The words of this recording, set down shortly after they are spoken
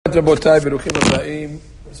Rabotai, Beruchim Aba'im,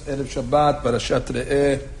 it's Erev Shabbat, Parashat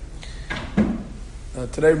Re'eh.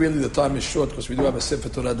 Today really the time is short because we do have a Sefer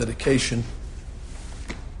Torah dedication.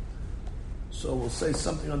 So we'll say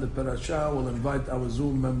something on the Parashah, we'll invite our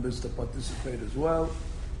Zoom members to participate as well.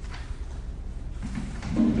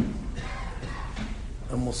 And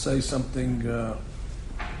we'll say something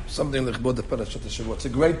l'chbod the Parashat Shabuot. It's a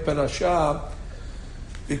great Parashah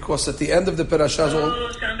because at the end of the Parashah...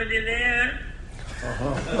 Oh, somebody there.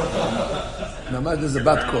 No, this is a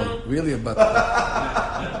bad call. Really a bad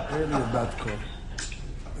call. Really a bad call.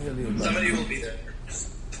 Really a bad Somebody call. will be there.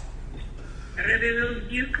 Rabbi will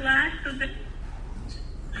give class today?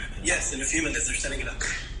 Yes, in a few minutes they're setting it up.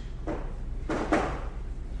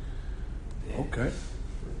 Okay.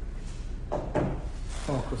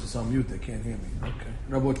 Oh, because it's on mute, they can't hear me. Okay.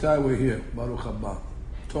 Rabotai, we're here. Baruch haba.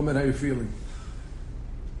 Tomer, how you feeling?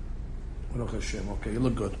 Baruch Hashem. Okay, you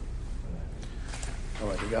look good. All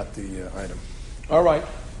right, you got the item. All right.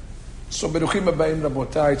 So, Beruchim Abayim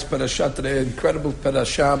Rabotai, it's Parashat Re'eh, incredible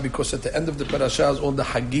Parashah, because at the end of the Parashah has all the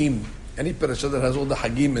Hagim. Any Parashah that has all the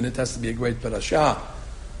Hagim in it has to be a great Parashah.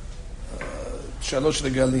 Shalosh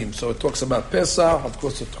Regalim. So it talks about Pesach, of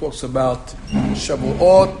course it talks about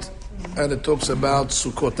Shabuot, and it talks about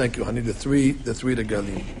Sukkot. Thank you, honey. The three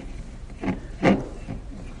Regalim.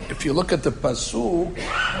 If you look at the Pasuk,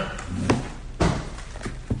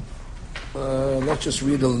 let's just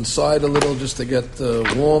read inside a little just to get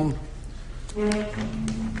warm.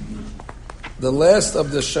 The last of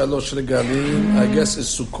the Shalosh Regalim, I guess, is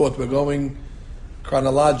Sukkot. We're going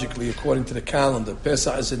chronologically according to the calendar.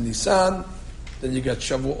 Pesach is in Nisan, then you got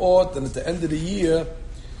Shavuot, and at the end of the year,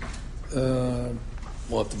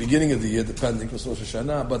 at the beginning of the year, depending, because Rosh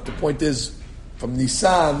Hashanah, but the point is, from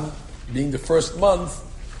Nisan, being the first month,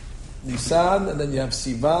 Nisan, and then you have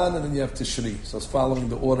Sivan, and then you have Tishri. So it's following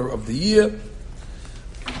the order of the year.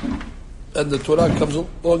 And the Torah comes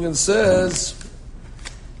along and says,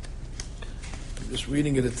 I'm just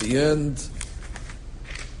reading it at the end,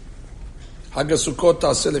 Hag Sukkot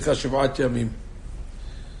ta'aseh lecha Shiv'at Yamim.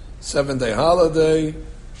 7-day holiday.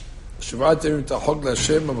 Shiv'at Yamim ta'chog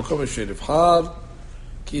l'Hashem b'makom asher yivchar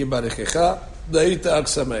ki yibarichecha v'hayita Ach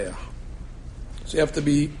Same'ah. So you have to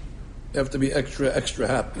be extra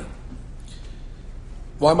happy.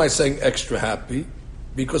 Why am I saying extra happy?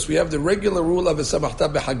 Because we have the regular rule of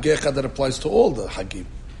v'samachta b'hagecha that applies to all the hagim.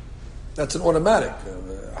 That's an automatic.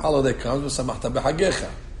 Holiday comes v'samachta b'hagecha.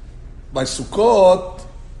 By Sukkot,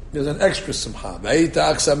 there's an extra simha, v'hayita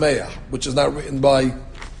Ach Same'ah, which is not written by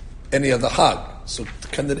any other hag. So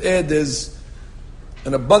there's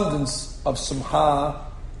an abundance of simha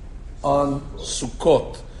on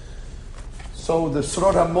Sukkot. So the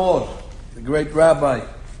Sror HaMor, the great rabbi,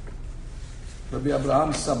 Rabbi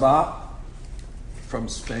Abraham Sabah from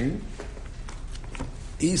Spain,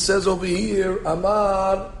 he says over here,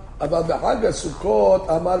 Amar, אבל בחג הסוכות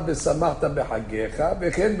אמר ושמחת בחגיך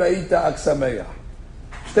וכן והיית אך שמח.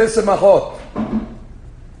 שתי שמחות.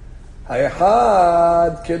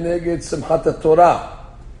 האחד כנגד שמחת התורה.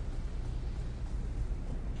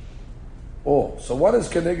 So what is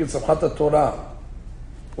כנגד שמחת התורה?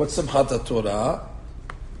 What's שמחת התורה?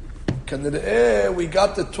 כנראה we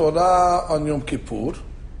got the Torah on Yom Kippur,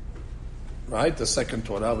 right? The second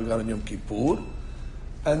Torah we got on Yom Kippur.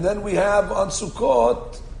 And then we have on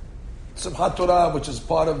Sukkot Simchat Torah, which is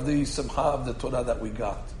part of the Simcha of the Torah that we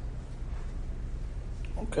got.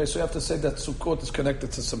 Okay, so you have to say that Sukkot is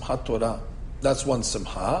connected to Simchat Torah. That's one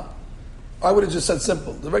Simcha. I would have just said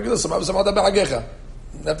simple. The regular Simcha is Simchat B'Hagecha.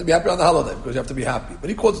 You have to be happy on the holiday because you have to be happy. But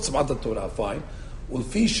he calls it Simchat Torah, fine.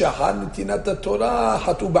 Ulfi Shahar Nitinat Torah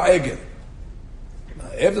Hatu Ba'egel.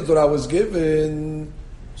 After the Torah was given,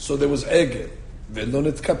 so there was Egel. Ve'lo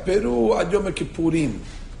nitkaperu ad Yom Kippurim.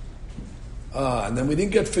 And then we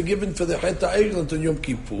didn't get forgiven for the Hatach until Yom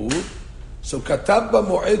Kippur. So katab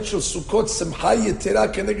b'moed shel Sukkot simcha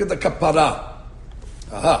yetera keneged the kapara.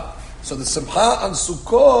 So the simcha on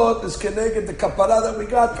Sukkot is keneged the kapara that we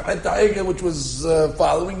got for Hatach, which was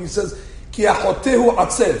following. He says ki achotehu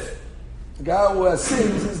atzev. The guy who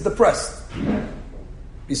sins is depressed.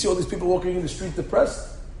 You see all these people walking in the street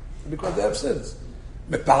depressed because they have sins.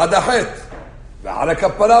 Meparadachet v'hara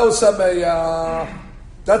kapara u'sameya.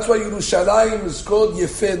 That's why Yerushalayim is called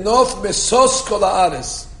Yefenof Mesos Kol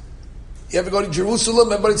Haaretz. You ever go to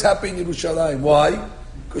Jerusalem, everybody's happy in Yerushalayim. Why?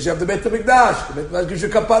 Because you have the Beit HaMikdash. The Beit HaMikdash gives you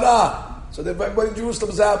kapara. So everybody in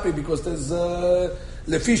Jerusalem is happy because there's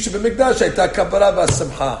Lefi Shebemikdash Hayta kapara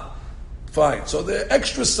v'simcha. Fine. So the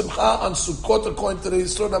extra simcha on Sukkot, according to the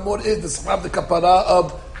Sror HaMor, is the simcha of the kapara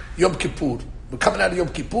of Yom Kippur. We're coming out of Yom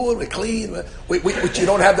Kippur, we're clean, which you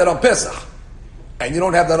don't have that on Pesach. And you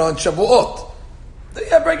don't have that on Shavuot. They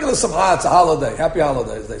have regular Simha, it's a holiday, happy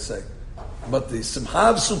holiday, as they say. But the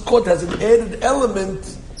Simha of Sukkot has an added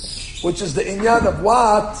element, which is the inyan of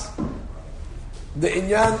what? The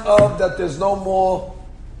inyan of that there's no more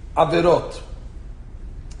avirot.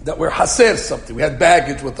 That we're haser something. We had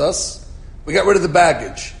baggage with us. We got rid of the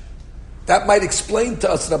baggage. That might explain to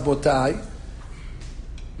us, Rabotai,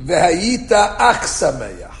 V'hayita Ach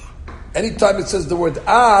Same'ah. Anytime it says the word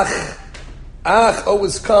Ach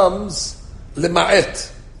always comes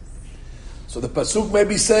Lema'et. So the Pasuk may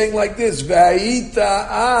be saying like this, V'hayita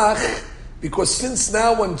Ach, because since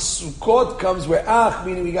now when Sukkot comes, we're Ach,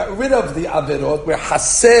 meaning we got rid of the Averot, we're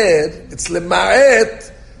Haser, it's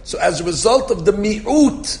Lema'et, so as a result of the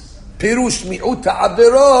Mi'ut, Pirush Mi'ut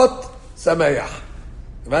Averot, Same'ah.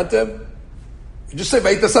 Imagine? You just say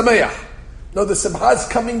V'hayita Same'ah. No, the Simha is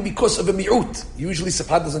coming because of a mi'ut. Usually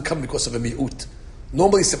Simha doesn't come because of a mi'ut.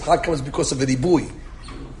 Normally Simha comes because of a ribui.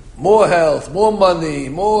 More health, more money,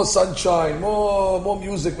 more sunshine, more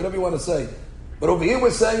music, whatever you want to say. But over here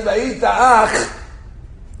we're saying, V'hayita Ach,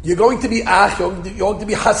 you're going to be Ach, you're going to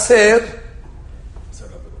be Haser.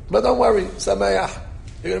 But don't worry, Same'ah.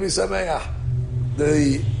 You're going to be Same'ah.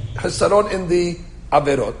 The Hasaron in the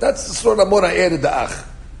Averot. That's the Surah Amora added the Ach.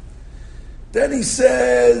 Then he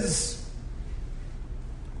says,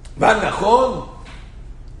 V'nachon,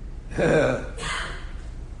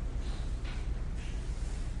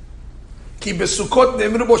 ki besukot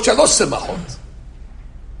ne'emru bo shalosh semachot.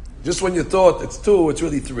 Just when you thought it's two, it's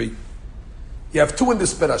really three. You have two in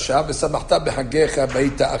this parasha, v'samachta b'hagecha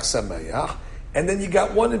b'hayita Ach Same'ah, and then you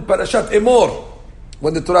got one in Parashat Emor,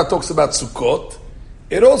 when the Torah talks about Sukkot.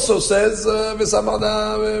 It also says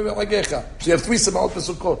v'samachta b'hagecha. So you have three semachot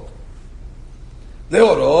b'Sukkot.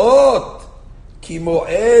 Leorot. כי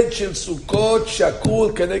מועד של סוכות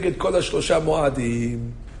שקול כנגד כל השלושה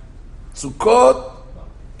מועדים. סוכות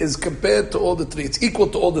is compared to all the three. It's equal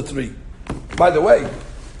to all the three. By the way,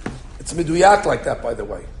 it's meduyak like that, by the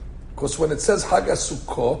way. Because when it says Hag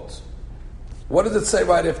HaSukkot, what does it say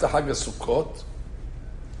right after Hag HaSukkot?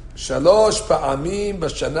 Shalosh pa'amim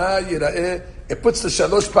b'shana yira'eh. It puts the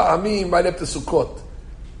shalosh pa'amim right after Sukkot.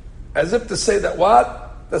 As if to say that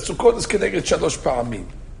what? That Sukkot is connected to shalosh pa'amim.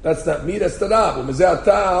 That's not me, that's the Rab.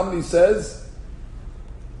 He says,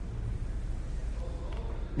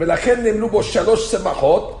 ולכן נאמנו בו שלוש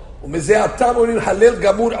שמחות, ומזה הטעם אומרים הלל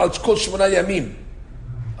גמור על כל 8 ימים.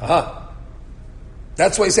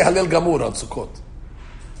 That's why you say הלל גמור on Sukkot.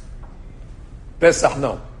 Pesach,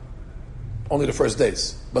 no. Only the first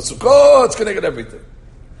days. But Sukkot, it's connected everything.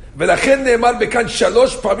 ולכן נאמר בכאן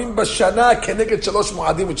 3 פעמים בשנה כנגד 3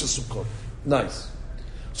 מועדים, which is Sukkot. Nice.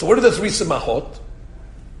 So what are the 3 semachot?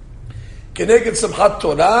 כנגד שמחת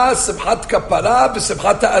תורה, שמחת כפרה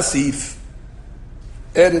ושמחת האסיף.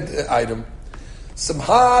 Added item.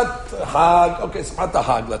 Simhat Hag, okay, Simhat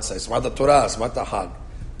Hag, let's say. Simhat Torah, Simhat Hag.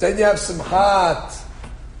 Then you have Simhat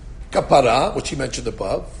Kapara, which he mentioned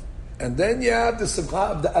above. And then you have the Simcha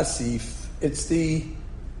of the Asif. It's the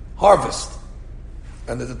harvest.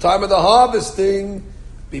 And at the time of the harvesting,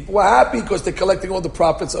 people were happy because they're collecting all the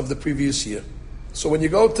profits of the previous year. So when you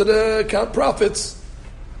go to the count profits,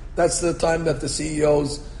 that's the time that the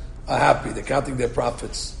CEOs are happy. They're counting their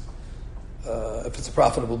profits. If it's a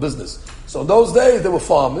profitable business. So in those days, there were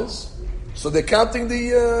farmers. So they're counting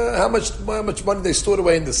the how much money they stored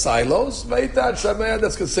away in the silos.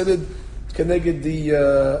 That's considered connected the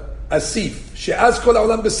asif. She'az kol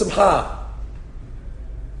ha'olam b'simcha.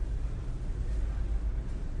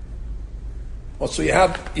 So you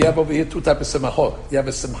have over here 2 types of simchot. You have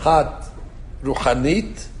a simchat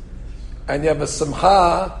ruchanit, and you have a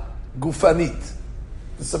simcha gufanit.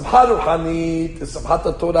 The Simha Ruhanit, the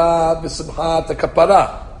Simchat Torah, the Simchat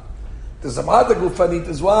Kapara. The Simchat Gufanit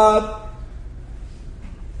is what?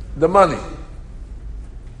 The money.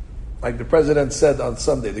 Like the president said on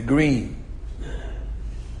Sunday, the green.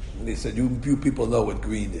 And he said, you people know what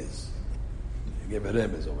green is. You gave it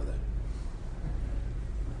remez over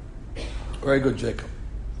there. Very good, Jacob.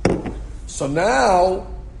 So now,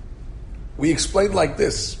 we explained like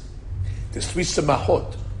this. There's 3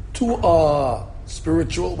 Simachot. 2 are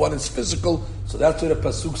spiritual, 1 is physical, so that's what the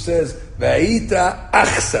Pasuk says, V'hayita Ach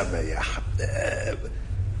Same'ah.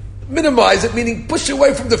 Minimize it, meaning push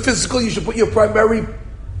away from the physical, you should put your primary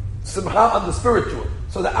Simha on the spiritual.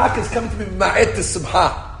 So the Ach is coming to be Ma'et the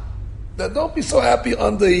Simha. Now don't be so happy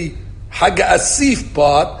on the Haga Asif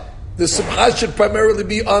part, the Simha should primarily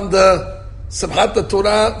be on the Simchat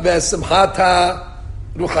Torah, the Simchat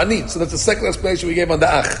Ruchanit. So that's the second explanation we gave on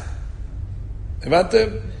the Ach.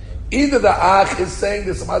 Imagine? Either the Ach is saying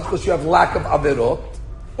the Simchat because you have lack of Averot,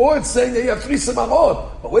 or it's saying that you have 3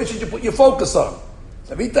 Simchot. But where should you put your focus on?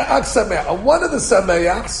 Ach Same'ah. On one of the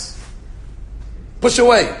Same'achs, push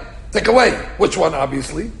away, take away. Which one,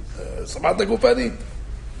 obviously? Samat Gufani.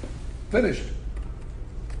 Finished.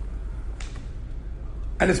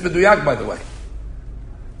 And it's Meduyak, by the way.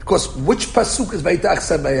 Because which pasuk is Ach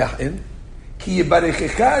Same'ah in? Ki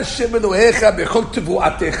yibarechecha Hashem Elohecha b'chol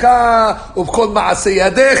tevuatecha u'b'chol ma'aseh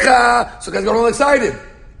Yadecha. So guys got all excited.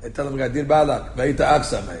 They tell him, Dir Balak, Ach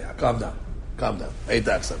Same'ah. Calm down. Ach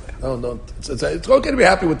Same'ah. Don't. It's okay to be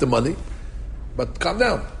happy with the money, but calm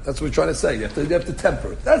down. That's what we're trying to say. You have to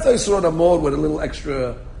temper it. That's how you sort of mode with a little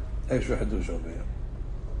extra hadush over here.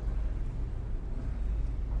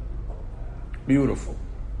 Beautiful.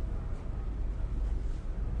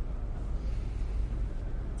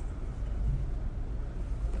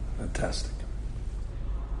 Fantastic.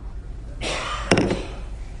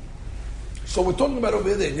 So we're talking about over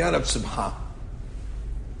here the inyan of Simha.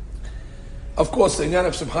 Of course, the inyan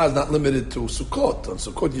of Simha is not limited to Sukkot. On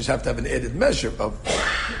Sukkot, you just have to have an added measure of.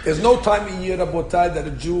 There's no time in year, Rabotai, that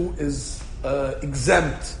a Jew is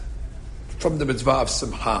exempt from the mitzvah of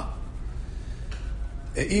Simha.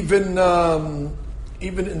 Even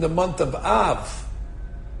in the month of Av,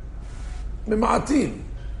 Mima'atim.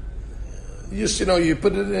 You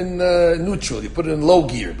put it in neutral, you put it in low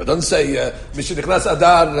gear, but don't say Mishnichnas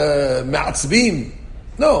Adar Me'atzbim.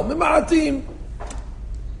 No, Mima'atim.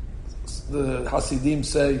 The Hasidim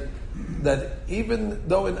say that even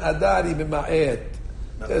though in Adar Mima'et,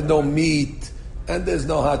 there's no meat, and there's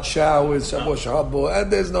no hot showers, Shabuot,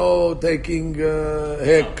 and there's no taking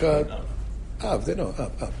haircut. They know,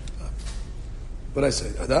 Av. What I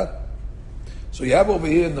say, Adar? So you have over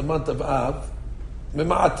here in the month of Av,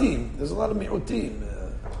 Mima'atim. There's a lot of mi'utim.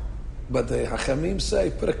 But the Hachamim say,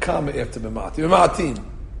 put a comma after Mima'atim. Mima'atim.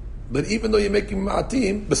 But even though you're making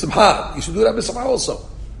Mima'atim, B'simha, you should do that B'simha also.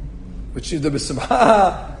 Which is the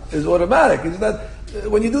B'simha is automatic. It's not,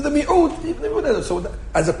 when you do the mi'ut, you can do that. So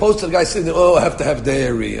as opposed to the guy saying, I have to have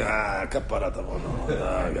dairy. Kaparat.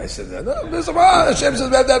 The guy said that. No, B'simha. Hashem says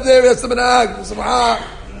we have to have dairy. That's the Menag. B'simha.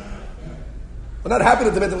 We're not happy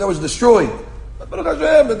that the Beit HaMikdash was destroyed. But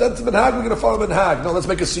that's Benhag, we're going to follow Benhag. No, let's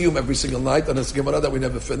make a siyum every single night on this Gemara that we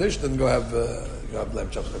never finished, and go have lamb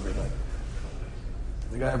chops every night.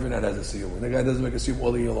 The guy every night has a siyum. And the guy doesn't make a siyum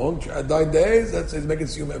all year long. 9 days, he's making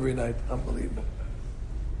siyum every night. Unbelievable.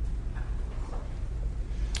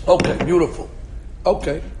 Okay, beautiful.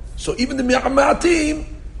 Okay, so even the Mi'amatim,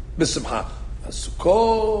 B'simha.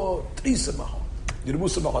 Sukkot, 3 Simahot. Yirbu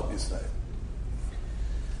Simahot Yisrael.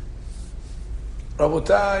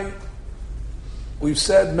 Rabotai, we've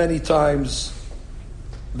said many times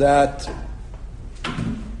that,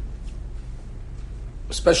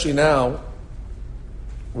 especially now,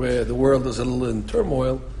 where the world is a little in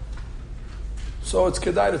turmoil, so it's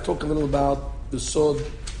kedai to talk a little about the sod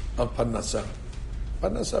of Parnasa.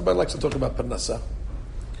 Parnasa, everybody likes to talk about Parnasa.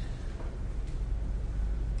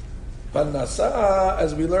 Parnasa,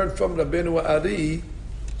 as we learned from Rabbeinu Ari,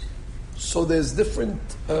 so there's different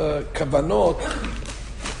kavanot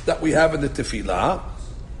that we have in the tefillah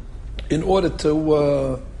in order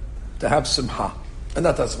to have simha. And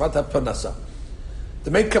not simha, to have parnasa.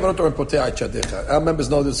 The main kavanot are in Pote'ah Yadecha. Our members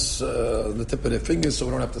know this on the tip of their fingers, so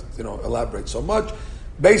we don't have to elaborate so much.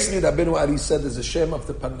 Basically, the Rabbeinu Ari said there's a shem of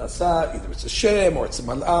the parnasa, either it's a shem or it's a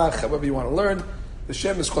malach, however you want to learn. The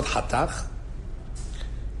shem is called Hatach.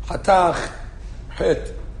 Hatach,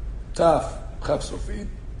 Het, Taf, Chaf Sofit,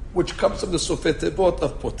 which comes from the Sofit Abot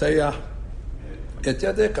of Pote'ah et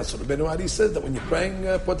Yadecha. So Rabbeinu Ari says that when you're praying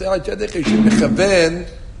Pote'ah et Yadecha, you should mechaven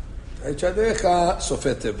et Yadecha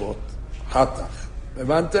Sofet Abot Hatach.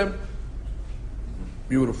 Evantem?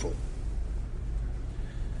 Beautiful.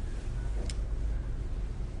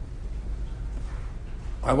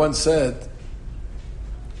 I once said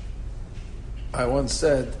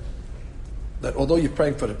that although you're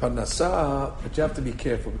praying for the parnasa, but you have to be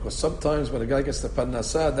careful, because sometimes when a guy gets the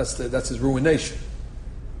parnasa, that's his ruination.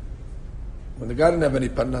 When the guy didn't have any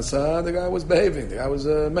parnasa, the guy was behaving. The guy was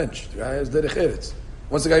a mensch. The guy is derech eretz.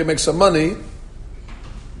 Once the guy makes some money,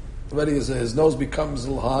 already his nose becomes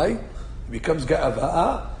a little high, he becomes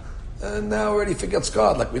ga'avah, and now already forgets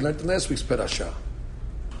God, like we learned in last week's parasha.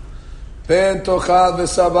 Pen tochal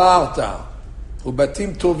v'savarta,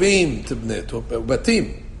 ubatim tovim tibne,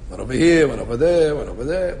 ubatim. One over here, one over there, one over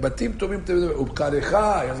there. Batim tovim tibne,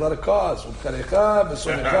 ubkarecha, he has a lot of cars. Ubkarecha,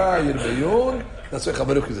 v'sonecha, yirbeyun. That's what Rav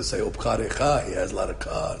Baruch used to say. Ubkarecha, he has a lot of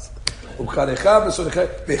cars. Ubkarecha, v'sonecha,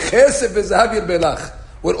 v'chesef v'zahav yirbelach.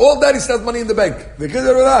 With all that, he still has money in the bank.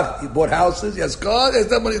 He bought houses, he has cars, he has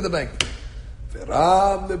that money in the bank.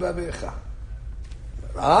 V'ram lebavecha.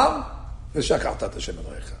 V'ram v'shakachtat Hashem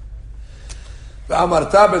Elohecha. And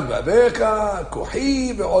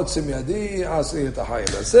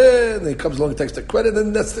he comes along and takes the credit.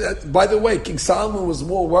 And that's, by the way, King Solomon was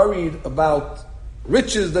more worried about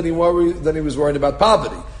riches than he was worried about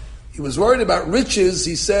poverty. He was worried about riches.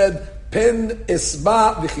 He said, "Pen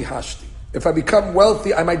esba v'chihashti." If I become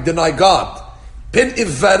wealthy, I might deny God. Pen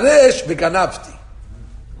ivaresh v'ganavti.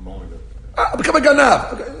 I become a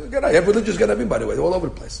ganav. Okay, I have religious ganavim, by the way. They're all over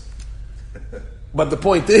the place. But the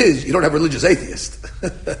point is, you don't have religious atheists.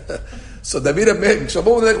 So David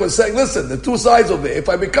Shabuot was saying, listen, the two sides of it. If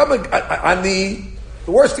I become ani,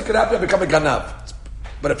 the worst thing could happen, I become a ganav.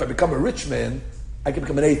 But if I become a rich man, I can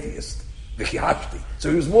become an atheist. So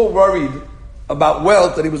he was more worried about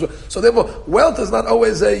wealth than he was. So therefore, wealth is not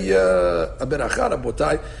always a beracha,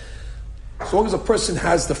 Rabotai, as long as a person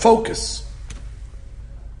has the focus.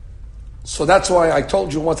 So that's why I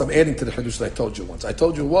told you once, I'm adding to the Hadush that I told you once. I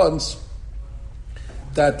told you once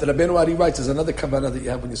that Rabbeinu Ari writes, there's another kavanah that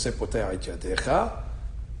you have when you say Pote'ah Yadecha,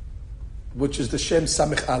 which is the Shem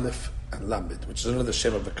Samech Aleph and Lamed, which is another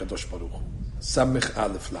Shem of the Kadosh Baruch Hu. Samech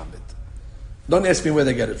Aleph Lamed. Don't ask me where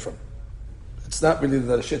they get it from. It's not really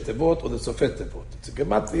the Rashi Tevot or the Sofet Tevot. It's a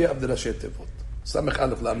gematria of the Rashi Tevot. Samech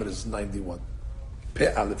Aleph Lamed is 91.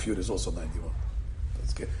 Pe Aleph Yud is also 91.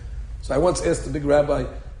 That's good. So I once asked the big rabbi,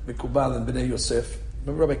 Mikubal and Beneh Yosef.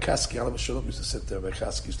 Remember Rabbi Kasky, Alav Shalom used to sit there. Rabbi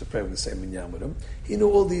Kasky used to pray with the same minyan with him. He knew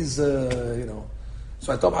all these, So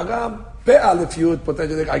I told him, Agam, Pe Aleph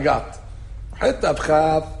Yud, I got. Hetav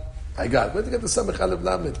Chav, I got. Where did you get the Samech Aleph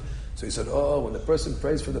Lamed? So he said, when the person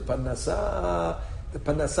prays for the Parnasah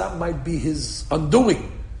might be his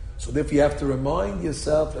undoing. So therefore you have to remind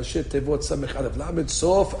yourself, Rashi Tevot Samech Aleph Lamed,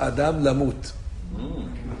 Sof Adam Lamut.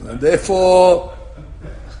 And therefore,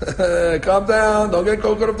 calm down, don't get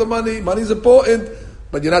caught of the money. Money's important,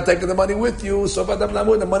 but you're not taking the money with you. So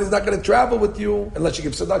the money's not going to travel with you unless you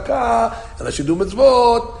give tzedakah, unless you do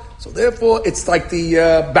mitzvot. So therefore, it's like the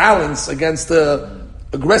balance against the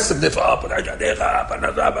aggressiveness. Don't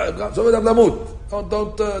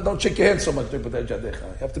shake your hand so much. You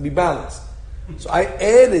have to be balanced. So I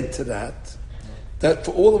added to that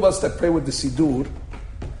for all of us that pray with the Sidur,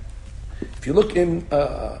 if you look in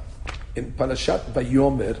Parashat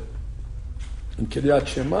Vayomer, in Kiryat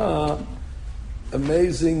Shema,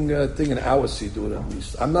 amazing thing in our Sidur at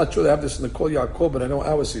least. I'm not sure they have this in the Kol Yaakov, but I know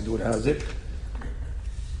our Sidur has it.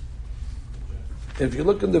 If you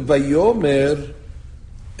look in the Vayomer,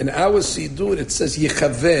 in our Sidur, it says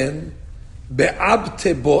Yechaven Be'ab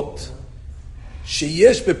Tebot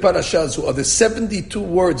Sheyesh Be'parashat Zu. Are the 72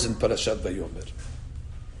 words in Parashat Vayomer.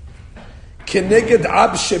 Keneged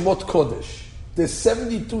Ab Shemot Kodesh. The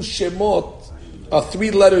 72 Shemot are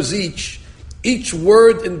 3 letters each. Each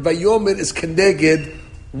word in Vayomer is Keneged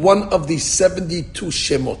one of the 72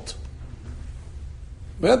 Shemot.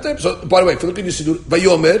 So, by the way, if you look at your Sidur,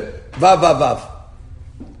 Vayomer, Vav, Vav, Vav.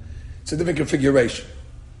 It's a different configuration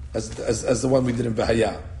as the one we did in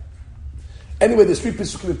Vahaya. Anyway, there's 3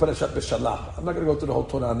 Pesukim in Parashat Beshalach. I'm not going to go to the whole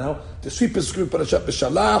Torah now. There's 3 Pesukim in Parashat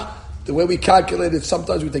Beshalach. The way we calculate it,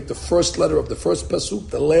 sometimes we take the first letter of the first pasuk,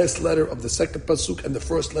 the last letter of the second pasuk, and the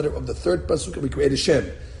first letter of the third pasuk, and we create a Shem.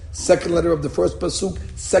 Second letter of the first pasuk,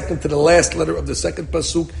 second to the last letter of the second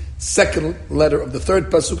pasuk, second letter of the third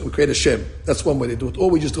pasuk, and we create a Shem. That's one way to do it. Or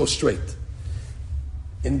we just go straight.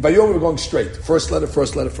 In Bayom, we're going straight. First letter,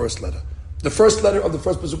 first letter, first letter. The first letter of the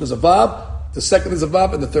first pasuk is a Vav, the second is a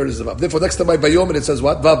Vav, and the third is a Vav. Therefore, next time by Bayom, it says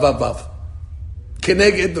what? Vav, Vav, Vav.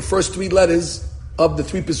 Keneged, the first 3 letters of the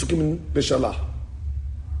 3 Pesukim in Beshalach.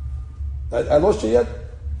 I lost you yet?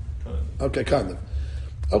 Okay, kind of.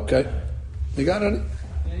 Okay. You got it?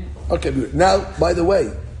 Okay, good. Now, by the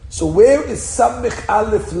way, so where is Samech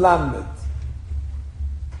Aleph Lamed?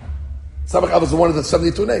 Samech Aleph is one of the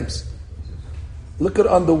 72 names. Look at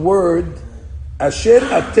on the word Asher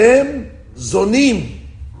Atem Zonim.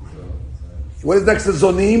 What is next to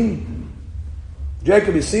Zonim?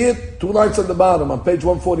 Jacob, you see it? 2 lines on the bottom, on page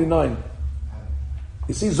 149.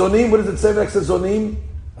 You see Zonim, what does it say next to Zonim?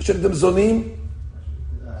 Asher Atem Zonim?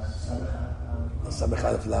 Samech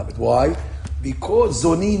Aleph Lamed. Why? Because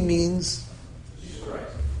Zonim means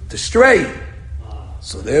to stray.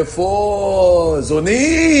 So therefore,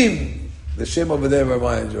 Zonim, the Shem over there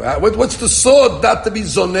reminds you. What's the sword not to be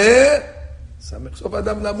Zoneh? Sof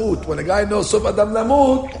Adam Lamut. When a guy knows Sof Adam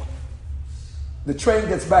Lamut, the train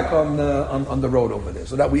gets back on the road over there.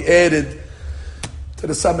 So that we added to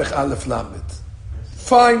the Samech Aleph Lamed.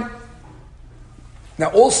 Fine.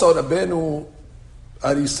 Now also the Rabbeinu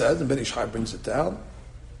Ari says, and Beneh Yisrael brings it down.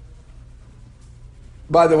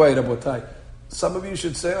 By the way, Rabotai, some of you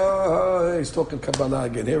should say, he's talking Kabbalah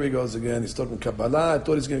again. Here he goes again. He's talking Kabbalah. I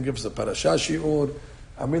thought he's going to give us a Parashah Shi'ur.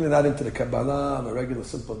 I'm really not into the Kabbalah. I'm a regular,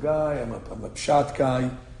 simple guy. I'm a pshat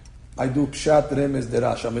guy. I do pshat, remez,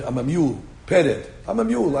 derash. I'm a mule, pered. I'm a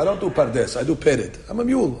mule. I don't do pardes. I do pered. I'm a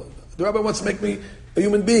mule. The rabbi wants to make me a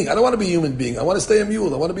human being. I don't want to be a human being. I want to stay a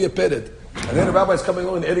mule. I want to be a pered. And then the rabbi is coming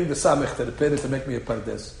along and adding the samech to the pered to make me a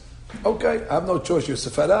pardes. Okay, I have no choice. You're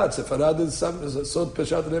Sefarad. Sefarad is sod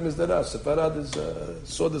peshat remez derash. Sefarad is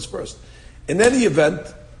sod is first. In any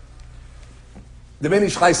event, the Beneh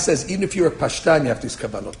Yisrael says, even if you're a Pashtan, you have these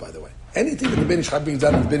kavanot, by the way. Anything that the Beneh Yisrael brings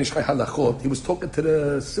out of the Beneh Yisrael halachot, he was talking to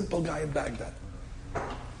the simple guy in Baghdad.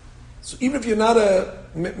 So even if you're not a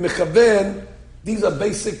mechaven, these are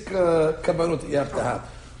basic kavanot that you have to have.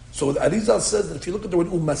 So Arizal says that if you look at the word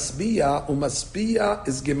umasbiya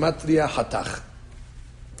is gematria hatach.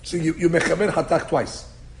 So you mechaven hatach twice.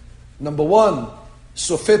 Number one,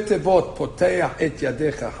 sofet tevot Pote'ah et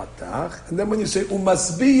Yadecha hatach. And then when you say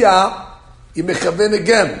umasbiya, you mechaven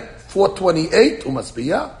again, 428,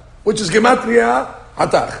 umasbiya, which is gematria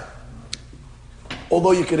hatach.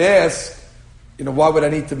 Although you could ask, why would I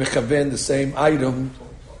need to mechaven the same item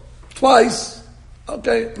twice?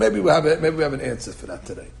 Okay, maybe we have an answer for that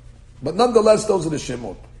today. But nonetheless, those are the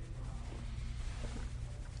shemot.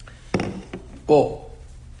 Oh,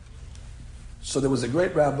 so there was a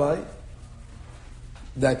great rabbi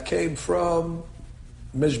that came from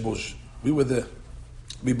Mezhbizh. We were there.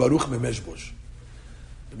 Rav Baruch of Mezhbizh.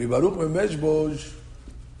 Rav Baruch of Mezhbizh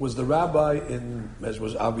was the rabbi in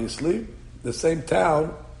Mezhbizh, obviously, the same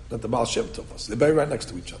town that the Ba'al Shem Tob was. They're very right next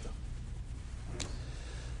to each other.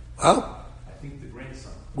 Huh? I think the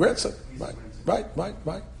grandson. Grandson, right.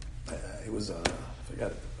 It was,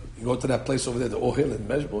 forget it. You go to that place over there, the Ohil in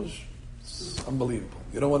Mezhbizh, it's unbelievable.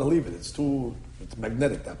 You don't want to leave it. It's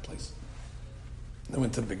magnetic, that place. Then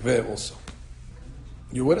went to the Big also.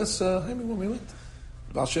 You with us, Haiming, when we went?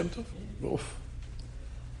 Ba'al Shem Tob? Oof.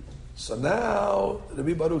 So now,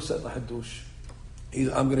 Rabbi Baruch said, Hadush,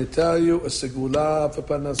 I'm going to tell you a Segula for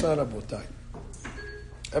Parnasah, Rabotai.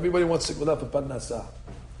 Everybody wants Segula for Parnasah.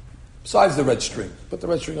 Besides the red string. Put the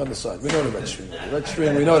red string on the side. We know the red string. The red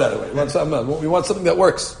string, we know that already. We want something else. We want something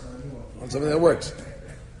that works.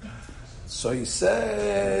 So he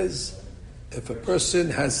says, if a person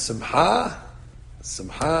has Simha is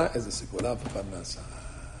a Segula for Parnasah.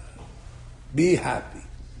 Be happy.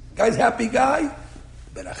 Guy's happy guy,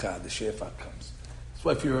 Beracha, the shefa comes. That's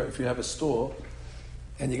why if you have a store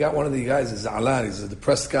and you got one of the guys is Za'alan, he's a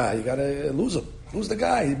depressed guy, you gotta lose him. Lose the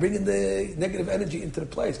guy. He's bringing the negative energy into the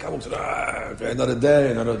place. Guy walks in, another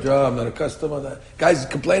day, another job, another customer. The guy's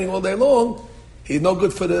complaining all day long. He's no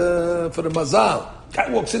good for the mazal. Guy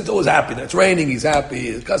walks in, it's always happy. It's raining, he's happy.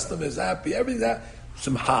 His customer is happy. Everything's happy.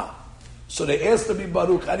 Simha. So they asked Rabbi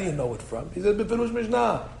Baruch, how do you know it from? He said, Befirush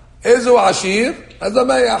Mishna. Ezu Ashir,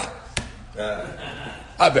 Hazamayah.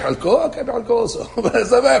 Bihalko? Okay, Bihalko also.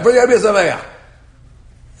 Hazamayah, bring Abi Hazamayah.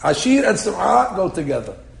 Ashir and Simha go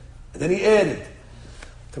together. And then he added,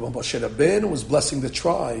 Moshe Rabbeinu was blessing the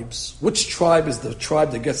tribes. Which tribe is the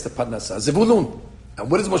tribe that gets the Parnasah? Zevulun. And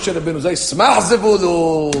what does Moshe Rabbeinu say? Smah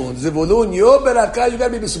Zevulun. Zevulun, your berakah, you got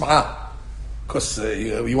to be Smah. Because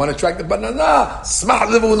you want to attract the Parnasah. Smah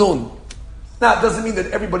Zevulun. Now, it doesn't mean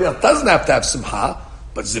that everybody else doesn't have to have Simha,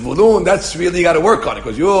 but Zevulun, that's really, you got to work on it,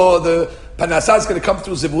 because the Parnasah is going to come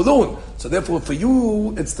through Zevulun. So therefore, for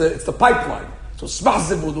you, it's the pipeline. So Smach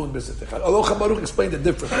Zevulun Besetecha. Although Rav Baruch explained it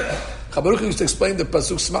differently. Rav Baruch used to explain the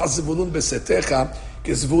pasuk Smach Zevulun Besetecha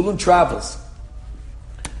because Zevulun travels.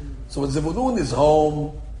 So when Zevulun is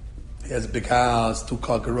home, he has a big house,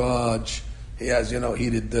 2-car garage. He has,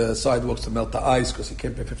 heated sidewalks to melt the ice because he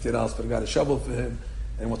can't pay $50 for the guy to shovel for him,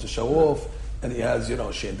 and he wants to show off. And he has,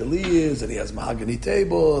 chandeliers, and he has mahogany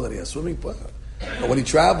table, and he has swimming pool. But when he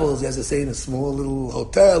travels, he has to stay in a small little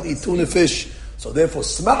hotel, eat tuna fish. So therefore,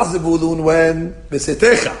 Smach Zevulun when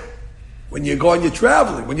Besetecha. When you go and you're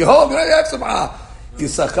traveling. When you're home, you have Smach.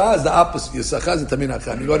 Yisachar is the opposite. Yisachar is the Tamin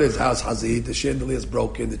HaChan. You go to his house, Hazid, the chandelier is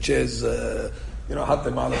broken, the chair's,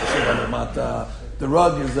 Hatemala, the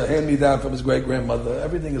rug is a hand-me-down from his great-grandmother.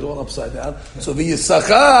 Everything is all upside down. So the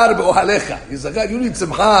Yisachar be'ohalecha. Yisachar, you need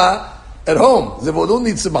Simcha at home. Zevulun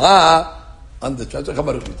needs Simcha on the church.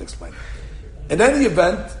 Chabaruch needs to explain. In any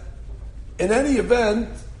event,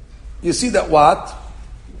 you see that what?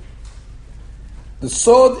 The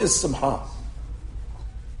sod is Simha.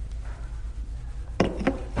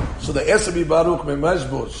 So the Rav Baruch of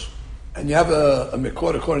Mezhbizh, and you have a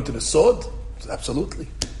mikor according to the sod? Absolutely.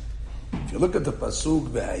 If you look at the pasuk,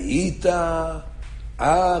 Ve'ayita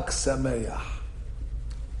Ach Same'ah.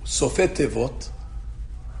 Sofet tevot.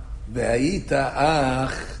 Ve'ayita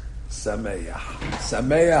Ach Same'ah.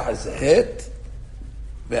 Same'ah is a het.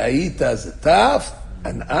 Ve'ayita is a taf.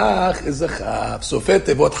 And Ach is a Chaf Sofit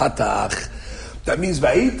Tevot Hatach. That means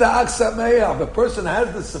Va'ita Ach Same'ah. If a person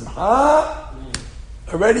has the Simha,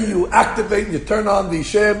 already you activate and you turn on the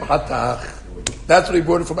Shem Hatach. That's what he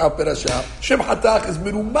brought it from our Parashat. Shem Hatach is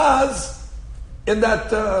Mirumaz in that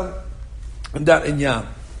inyan.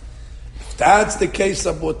 If that's the case,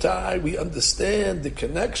 Abot, we understand the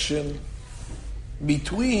connection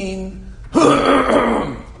between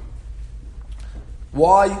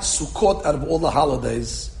why Sukkot, out of all the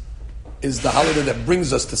holidays, is the holiday that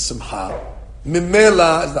brings us to Simha.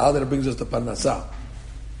 Mimela is the holiday that brings us to Parnasah.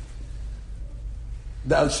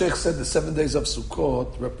 The Al-Sheikh said the 7 days of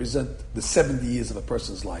Sukkot represent the 70 years of a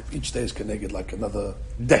person's life. Each day is connected like another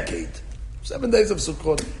decade. 7 days of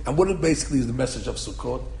Sukkot. And what it basically is the message of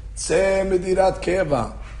Sukkot? Tzeh medirat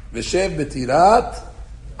keva, v'shev betirat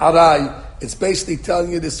aray. It's basically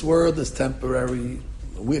telling you this world is temporary.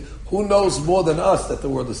 Who knows more than us that the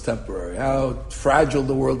world is temporary? How fragile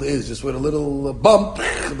the world is. Just with a little bump,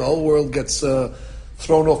 the whole world gets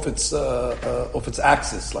thrown off its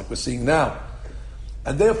axis, like we're seeing now.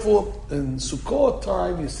 And therefore, in Sukkot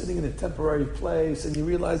time, you're sitting in a temporary place, and you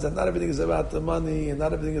realize that not everything is about the money, and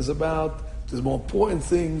not everything is about, there's more important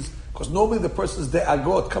things, because normally the person's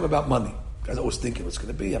de'agot come about money. Guys always thinking what's going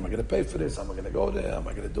to be, am I going to pay for this, am I going to go there, am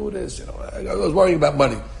I going to do this, I was worrying about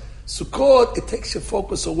money. Sukkot, it takes your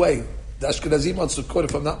focus away. The Ashkenazim on Sukkot,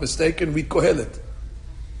 if I'm not mistaken, read Kohelet.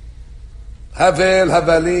 Havel,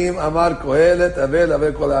 Havalim, Amar Kohelet,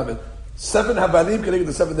 Havel, Kol Havel. 7 Havalim connected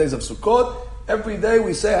the 7 days of Sukkot. Every day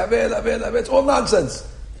we say Havel, Havel, Havel. It's all nonsense.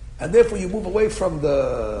 And therefore you move away from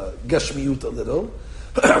the Geshmiyut a little,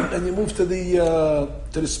 and you move to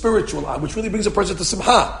the spiritual, which really brings a person to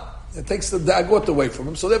Simha. It takes the Dagot away from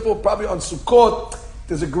him. So therefore probably on Sukkot,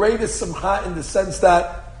 there's a greater Simha in the sense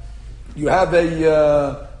that you have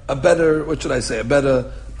a better, what should I say, a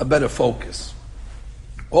better focus.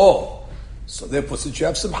 Oh, so therefore since you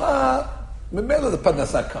have Simha, Memela the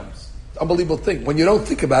Parnasah comes. Unbelievable thing. When you don't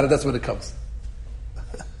think about it, that's when it comes.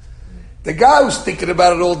 The guy who's thinking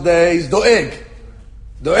about it all day is doeg.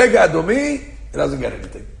 Doeg adomi, he doesn't get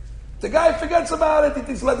anything. The guy forgets about it, he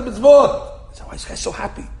thinks let the mitzvot. So why is this guy so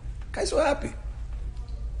happy? The guy's so happy.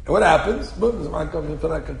 And what happens? Boom, the Zman comes, the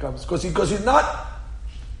Tanakh comes. Because he's not,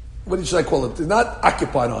 what should I call it? He's not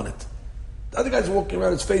occupied on it. The other guy's walking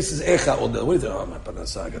around, his face is echa all day. What is it? Oh, my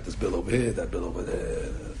Parnasah, I got this bill over here, that bill over there.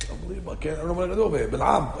 Unbelievable. I don't know what I can do over here.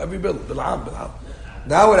 Bil'am, every bill. Bil'am.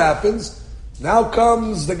 Now what happens? Now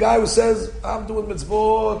comes the guy who says, I'm doing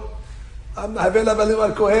mitzvot. I'm havel avalim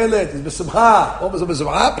al kohelet. He's b'simcha. Almost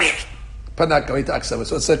b'simcha. Panak kamita Ach Same'ah.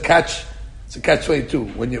 So it's a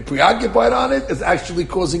catch-22. When you're preoccupied on it, it's actually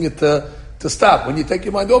causing it to stop. When you take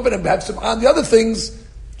your mind off it and have simcha on the other things,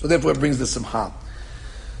 so therefore it brings the simcha.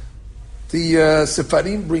 The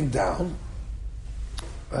Sefarim bring down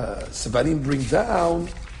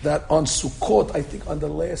that on Sukkot, I think on the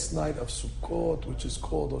last night of Sukkot, which is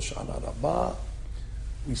called Hoshana Rabbah,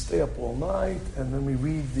 we stay up all night and then we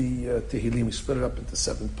read the Tehillim. We split it up into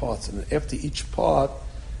 7 parts, and after each part,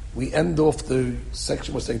 we end off the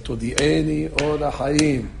section we're saying Todi'eni Ora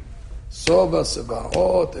Hayim Sova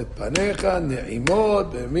Sebaot Et Panecha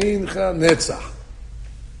Ne'imot Bemincha Netzach.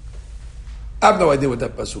 I have no idea what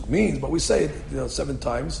that pasuk means, but we say it 7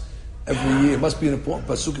 times every year. It must be an important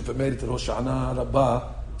pasuk if it made it to Hoshana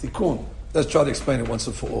Rabbah Tikkun. Let's try to explain it once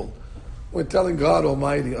and for all. We're telling God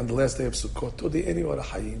Almighty on the last day of Sukkot, Todi'eni Ora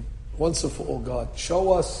Hayim, once and for all, God,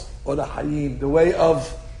 show us Ora Hayim, the way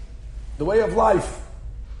of life.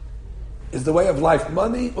 Is the way of life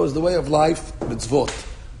money, or is the way of life mitzvot?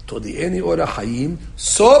 Todi'eni Ora Hayim,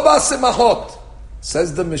 Soba Semachot.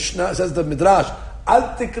 Says the Mishna, says the Midrash,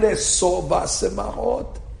 Al tikre Soba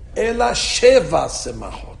Semachot, Ela Sheva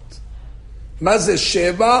Semachot. Mazeh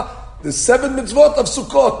Sheva, the 7 mitzvot of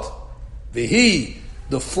Sukkot. Vehi,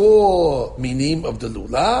 the 4 minim of the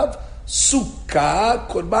lulav, Sukkah,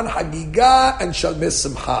 Korban Hagiga, and Shalmei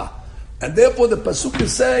Simcha. And therefore the pasuk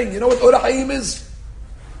is saying, you know what Ora Hayim is?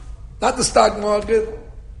 Not the stock market.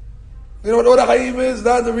 You know what Ora Hayim is?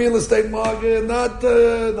 Not the real estate market. Not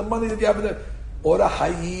the money that you have in there. Ora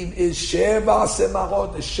Hayim is Sheva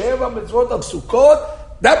Semachot. The Sheva mitzvot of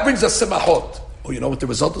Sukkot. That brings us Semachot. Oh, you know what the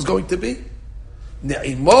result is going to be?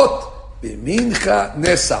 Ne'imot b'mincha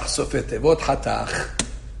nesach. Sofet Tevot Hatach.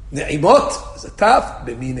 Ne'imot is a taf.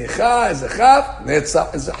 B'minecha is a chaf.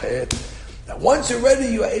 Netzach is a het. Now once you're ready,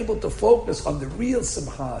 you are able to focus on the real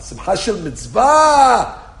Simha. Simha shel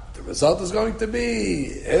mitzvah. The result is going to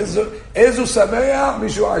be Ezu Same'ah,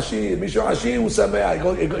 Mishu Ashir Hu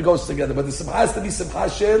Same'ah. It goes together, but the Simcha has to be Simcha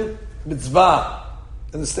Shel Mitzvah.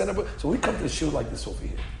 Understandable? So we come to a shiur like this over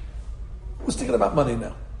here. Who's thinking about money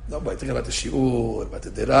now? Nobody thinking about the shiur, about the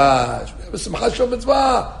diraj. We have a simcha shel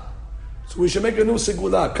mitzvah. So we should make a new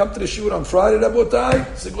segula. Come to the shiur on Friday,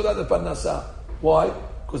 Rabotai, segula de parnasa. Why?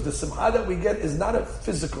 Because the simcha that we get is not a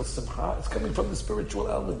physical simcha. It's coming from the spiritual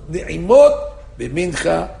element. Ni'imot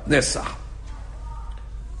b'mincha nesach.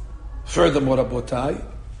 Furthermore, Rabotai,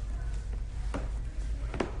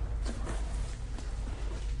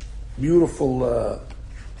 beautiful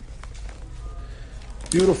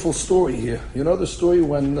story here. You know the story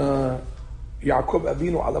when Yaakov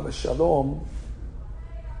Avinu alav shalom,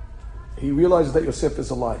 he realized that Yosef is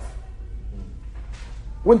alive.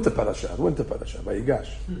 Winter Parashat, Vayigash.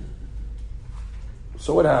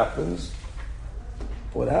 So what happens?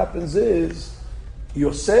 What happens is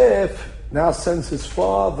Yosef now sends his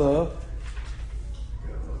father,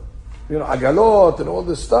 agalot and all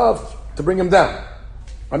this stuff to bring him down.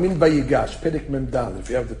 I mean Vayigash, Perek Mem Dal, if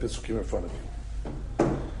you have the Pesukim in front of you.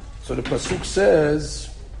 So the Pasuk says,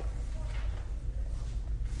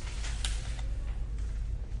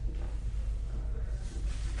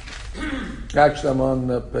 actually I'm on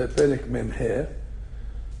Perek Mem here,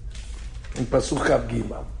 in Pasuk Chav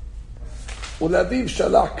Gimel. Ulaviv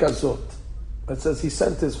shalach kazot. It says he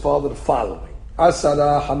sent his father the following.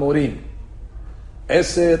 Asara hamorim,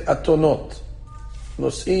 Eser atonot,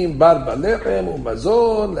 Nos'im bar balechem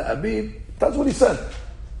umazon le'aviv. That's what he sent.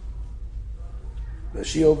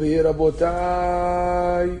 Rashi over here,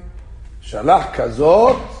 Rabotai, shalach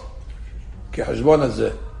kazot kehashbon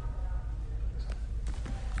hazeh.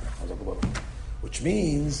 Which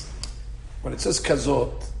means, when it says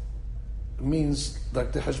kazot, it means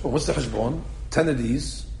like the hashbon. What's the hashbon? 10 of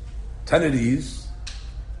these, 5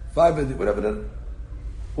 of these, whatever that.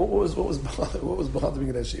 What was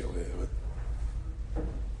bothering Rashi over here?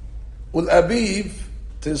 Ul Abiv,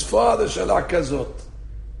 to his father, shalach kazot.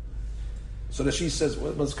 So Rashi says,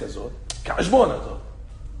 what's kazot? Kashbon hazot.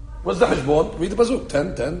 What's the hashbon? Read the pasuk.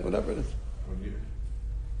 10, whatever it is.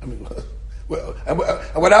 I mean, and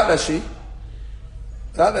without Rashi,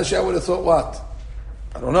 I would have thought what?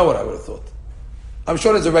 I don't know what I would have thought. I'm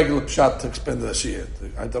sure there's a regular pshat to explain the Rashi.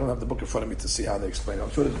 I don't have the book in front of me to see how they explain it.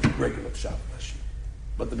 I'm sure there's a regular pshat Rashi.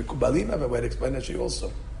 But the Mikubalim have a way to explain Rashi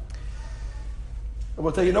also. I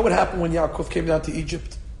will tell you, what happened when Yaakov came down to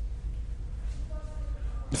Egypt?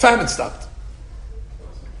 The famine stopped.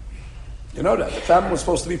 You know that. The famine was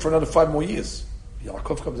supposed to be for another 5 more years.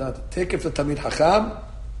 Yaakov comes down to take it for Tamid Hacham,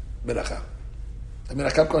 Berachah. Tamid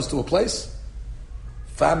Hacham comes to a place,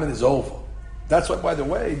 famine is over. That's why, by the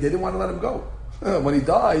way, they didn't want to let him go. When he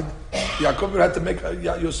died, Yaakov had to make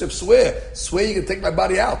Yosef swear you can take my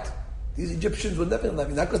body out. These Egyptians would never let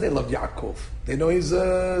me, not because they love Yaakov. They know he's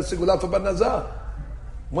Segula for Bar Nazar.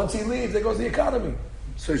 Once he leaves, there goes the economy.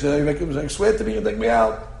 So he said, you make him say, swear to me, you take me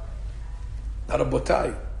out. Not a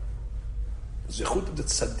botai. Zechut of the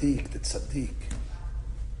tzaddik.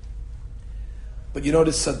 But you know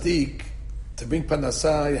the tzaddik, to bring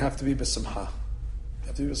panasa, you have to be b'simcha.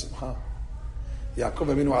 Yaakov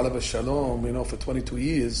Avinu alav shalom, for 22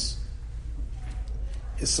 years,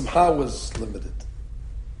 his simcha was limited.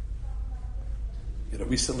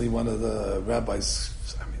 Recently one of the rabbis,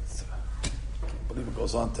 I can't believe it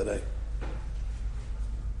goes on today,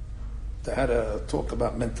 they had a talk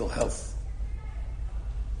about mental health.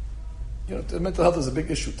 Mental health is a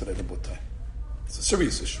big issue today in Butai. It's a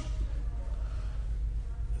serious issue.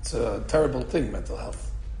 It's a terrible thing, mental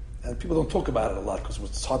health. And people don't talk about it a lot because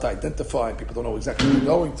it's hard to identify. People don't know exactly what they're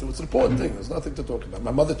going through. It's an important thing. There's nothing to talk about.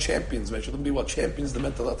 My mother champions, man. She wouldn't be champions the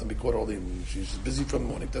mental health and be caught all the evening. She's busy from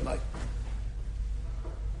morning to night.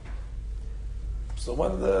 So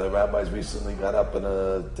one of the rabbis recently got up in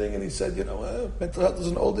a thing and he said, mental health is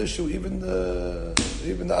an old issue. Even the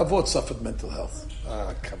Abot suffered mental health.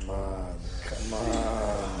 Come on.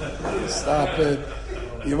 Stop it.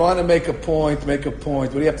 You want to make a point. What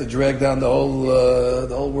do you have to drag down the whole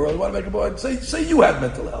world? You want to make a point? Say you had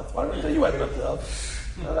mental health. Why don't you say you had mental health?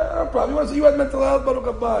 No problem. You want to say you had mental health? Baruch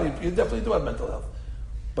Haba. You definitely do have mental health.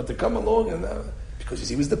 But to come along and because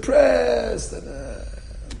he was depressed and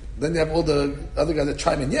then you have all the other guys that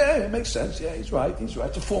chime in. Yeah, it makes sense. Yeah, he's right. It's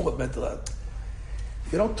a form of mental health.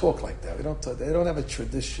 You don't talk like that. They don't have a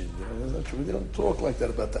tradition. They don't talk like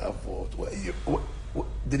that about the Avot.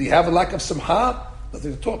 Did he have a lack of simha?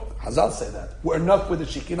 Nothing to talk. Hazal say that. We're enough with the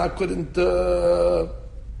Shekinah couldn't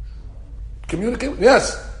communicate.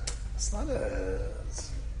 Yes. It's not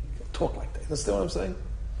talk like that. You understand what I'm saying?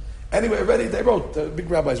 Anyway, already they wrote, the big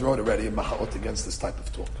rabbis wrote already in Mahaot against this type of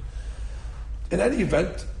talk. In any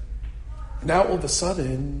event, now all of a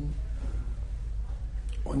sudden,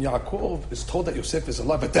 when Yaakov is told that Yosef is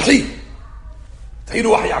alive, but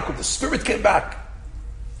Yaakov, the spirit came back.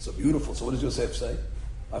 So beautiful. So what does Yosef say?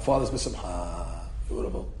 My father's b'simcha.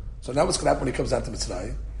 Beautiful. So now what's going to happen when he comes out to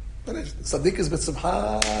Mitzrayim? Tzaddik is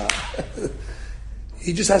b'simcha.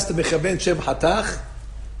 He just has to mechaven Shem Hatach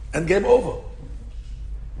and game over.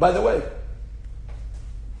 By the way,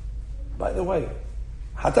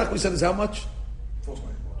 Hatach we said is how much?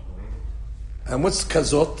 420. And what's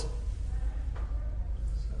kazot?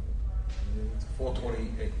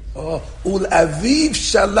 428. Oh, ul aviv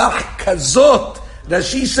shalach kazot.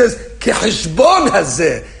 Rashi says keheshbon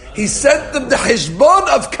hazeh. He sent them the heshbon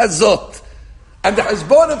of kazot, and the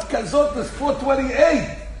heshbon of kazot is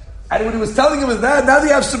 428. And when he was telling him that, now they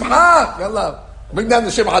have simha. Yallah, bring down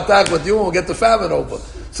the Shem Hatach with you, and we'll get the famine over.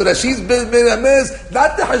 So that she's been amazed,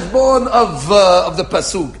 not the hashbon of the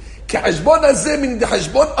pasuk. Keheshbon hazeh meaning the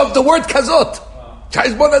hashbon of the word kazot.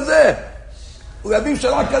 Keheshbon hazeh. U'aviv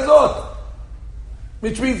shalach kazot.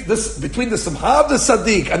 Which means this, between the simha of the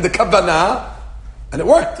Sadiq and the kavanah, and it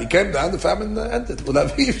worked. He came down, the famine ended.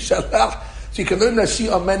 U'aviv shalach. So you can learn Rashi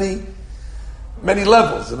on many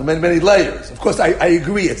levels and many layers. Of course, I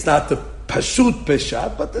agree. It's not the pashut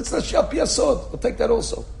peshat, but it's Rashi al pi yasod. We'll take that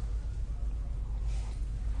also.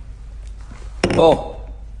 Oh.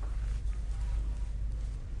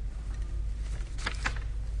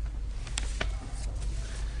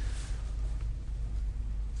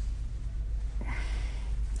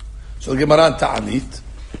 So the Gemara Ta'anit,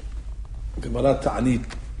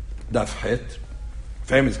 Daf Het,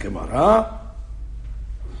 famous Gemara.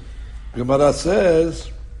 Gemara says,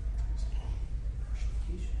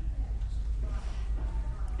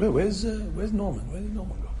 where's Norman? Where did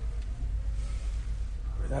Norman go?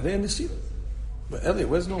 We're not here in the seat. But Elliot,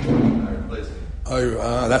 where's Norman? I replaced him.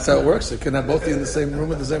 Oh, that's how it works. They can have both of you in the same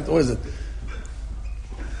room at the same time. What is it?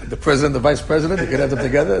 The president, the vice president, they can have them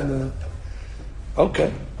together. And,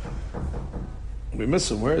 okay. We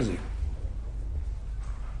miss him. Where is he?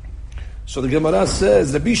 So the Gemara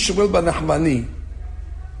says, Rabbi Shmuel ben Nachmani,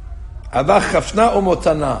 Avach Chafna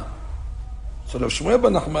Umotana. So Rabbi Shmuel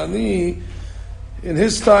ben Nachmani, in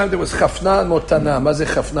his time there was Chafna and Motana. Maze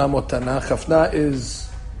Chafna Motana. Chafna is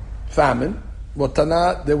famine.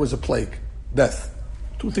 Motana, there was a plague, death.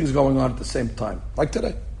 Two things going on at the same time, like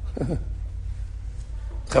today.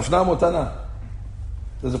 Chafna Motana.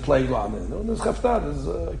 There's a plague on there. There's Chafna, there's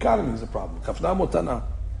economy is a problem. Chafna Motana.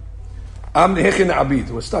 Am Nehechin Abid.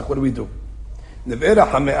 We're stuck. What do we do? Nevera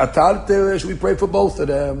Hame'atal. Should we pray for both of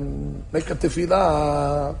them? Make a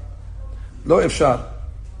tefillah. Lo efshar.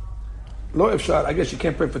 Lo efshar. I guess you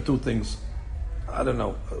can't pray for two things. I don't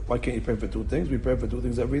know. Why can't you pray for two things? We pray for two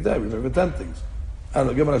things every day. We pray for 10 things. I don't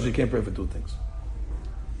know. Give us, you can't pray for two things.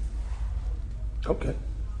 Okay.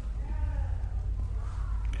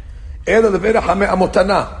 All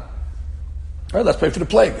right, let's pray for the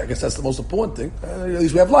plague. I guess that's the most important thing. At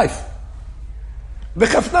least we have life. We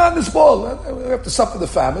have to suffer the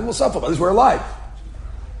famine. We'll suffer, but at least we're alive.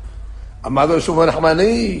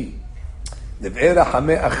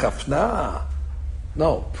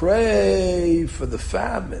 No, pray for the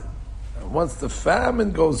famine. And once the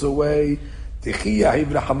famine goes away, who does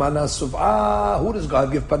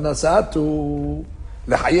God give parnasah to?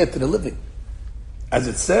 To the living. As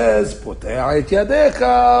it says, Pote'ah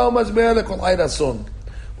Yadecha, Rason.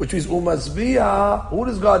 Which means, who does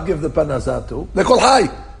God give the parnasah to?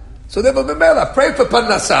 So therefore, pray for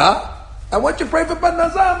parnasah, and once you pray for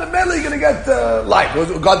parnasah, you're going to get life.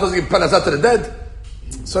 God doesn't give parnasah to the dead.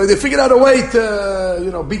 So they figured out a way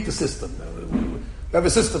to, beat the system. We have a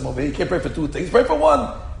system over here. You can't pray for two things. Pray for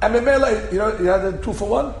one. And you have the 2 for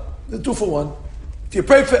 1? The 2 for 1. If you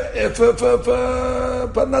pray for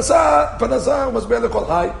parnasah must be able to call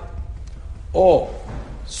high. Oh,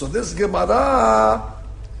 so this Gemara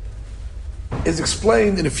is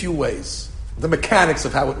explained in a few ways. The mechanics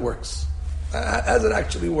of how it works. How does it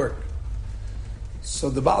actually work? So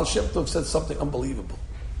the Ba'al Shem Tob said something unbelievable.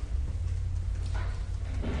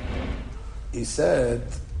 He said,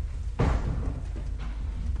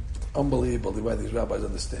 unbelievable the way these rabbis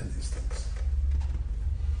understand these things.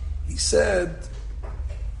 He said,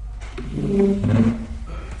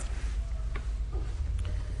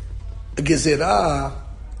 a gezerah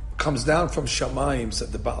comes down from Shamayim,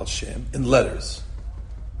 said the Ba'al Shem, in letters.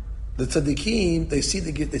 The tzaddikim, they see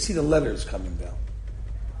the letters coming down.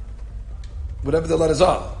 Whatever the letters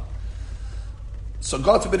are. So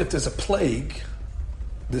God forbid if there's a plague,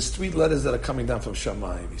 there's 3 letters that are coming down from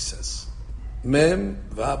Shamayim, he says. Mem,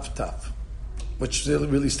 Vav, Tav. Which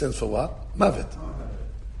really stands for what? Mavet.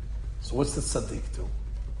 So what's the tzaddik do?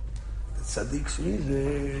 The tzaddik sees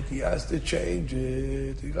it, he has to change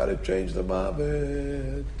it. You got to change the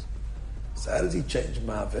Mavet. So how does he change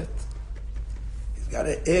Mavet? He's got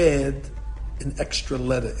to add an extra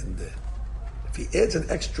letter in there. If he adds an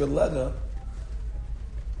extra letter,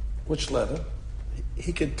 which letter?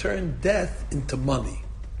 He can turn death into money,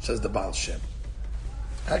 says the Ba'al Shem.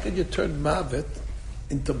 How can you turn mavet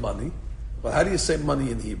into money? Well, how do you say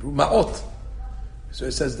money in Hebrew? Ma'ot. So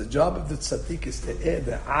it says the job of the tzaddik is to add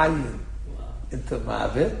the ayin into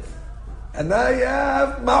mavet, and now you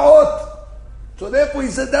have ma'ot. So therefore he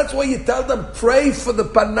said that's why you tell them pray for the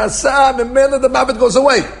parnasah, and the mavet goes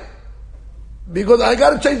away. Because I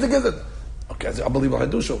got to change the gizzard. Okay, I believe I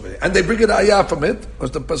do over here. And they bring an ayah from it,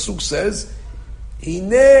 because the pasuk says,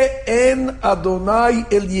 Hine en Adonai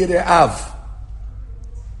el yire'av.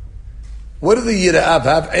 What do the yire'av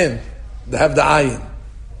have? En. They have the ayin.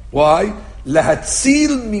 Why?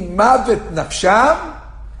 Lahatzil mimavet nafsham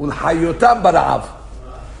ulhayotam bara'av.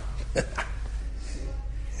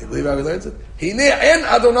 You believe how we learned it? Hine en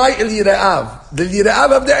Adonai el yire'av. The yire'av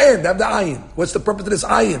have the en, they have the ayin. What's the purpose of this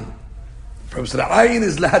ayin? The purpose of the ayin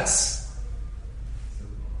is lahatz.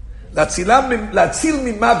 Latzil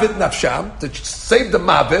mimavet nafsham, to save the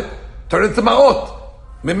mavet, turn it to ma'ot.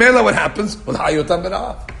 Mimela, what happens? Well, hayotam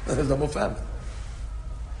bara'av. There's no more famine.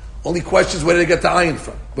 Only question is where did they get the iron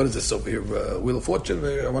from? What is this over here? Wheel of Fortune?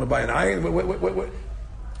 I want to buy an iron.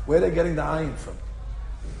 Where are they getting the iron from?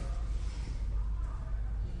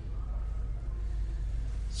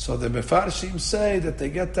 So the Mefarshim say that they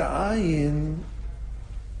get the iron.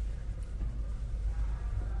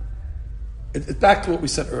 It's back to what we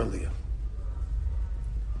said earlier.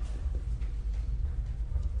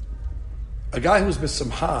 A guy who's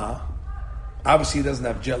Simha, obviously he doesn't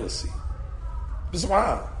have jealousy.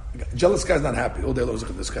 Simha. Jealous guy's not happy. Oh, they look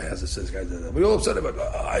at this guy has this guy does that. We're all upset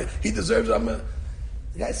about he deserves it.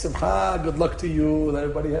 The guy Simha, good luck to you. Let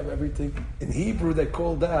everybody have everything. In Hebrew, they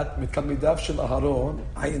call that Mikamidav Shel Aharon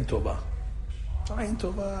Ayin Tova. Ayin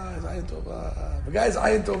Tova, Ayin Tova. The guy's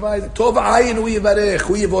Ayin Tova. Tova Ayin Hu Yivarech,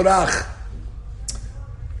 Hu Yivorach.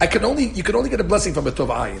 You can only get a blessing from a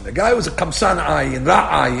Tova Ayin. The guy who's a Kamsan Ayin,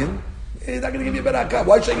 Ra Ayin, he's not going to give you a barakah.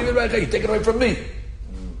 Why should I give you a barakah? You take it away from me.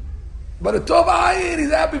 But a Tov Ayin,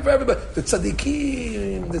 he's happy for everybody. The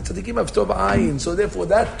tzaddikim have Tov Ayin. So therefore,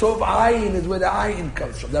 that Tov Ayin is where the Ayin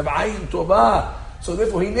comes from. They have Ayin Tovah. So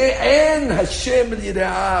therefore, Hine En Hashem El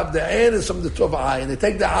Yire'av. The En is from the Tov Ayin. They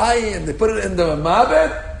take the Ayin, they put it in the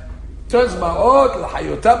Mavet, turns Ma'ot,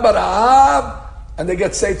 L'Hayotam Bara'av, and they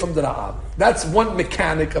get saved from the Ra'av. That's one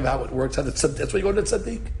mechanic of how it works. That's why you go to the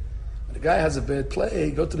tzaddik. When the guy has a bad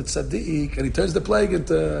plague, go to the tzaddik, and he turns the plague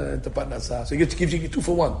into parnasah. So he gives you 2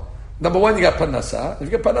 for 1. Number 1, you got parnasah.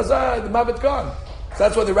 If you get parnasah, the mavet gone. So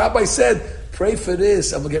that's why the rabbi said, pray for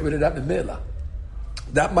this, and we'll get rid of that mimela.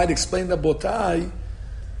 That might explain the botai.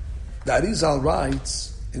 The Arizal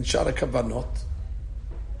writes in Shara Kavanot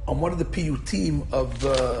on one of the piyutim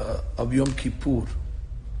of Yom Kippur.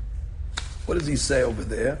 What does he say over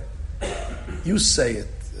there? You say it.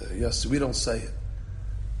 Yes, we don't say it.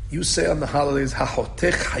 You say on the holidays,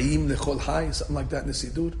 Ha'otech Hayim Lechol Hay, something like that in the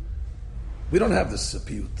Siddur. We don't have this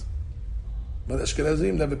piyut. But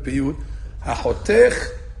Ashkenazim have a piyut. Ha'otech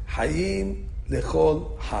Hayim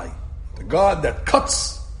Lechol Hay. The God that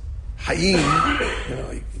cuts Hayim,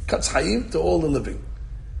 he cuts Hayim to all the living.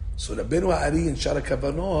 So the Beneh Yisrael in Shara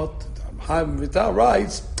Kavanot, Chaim Vital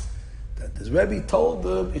writes that the Rebbe told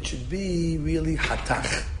them it should be really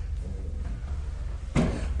Hatach.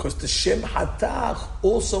 Because the Shem Hatach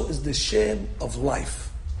also is the Shem of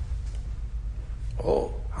life.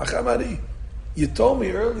 Oh, Hachamari, you told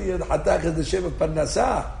me earlier that Hatach is the Shem of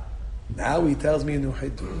Parnasah. Now he tells me in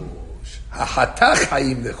Nuhidush, Hatach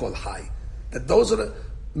Hayim Lechol Hay. That those are the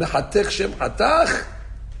Mehatech Shem Hatach.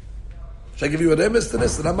 Should I give you a remes to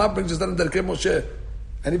this? The Rama brings us down in Derkei Moshe.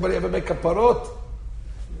 Anybody ever make kaparot?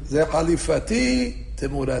 Ze Halifati,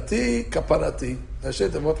 Temurati, Kaparati. That's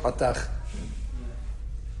it, what Hatach.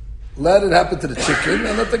 Let it happen to the chicken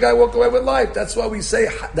and let the guy walk away with life. That's why we say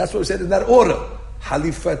in that order.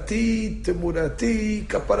 Halifati, Temurati,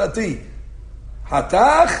 Kaparati.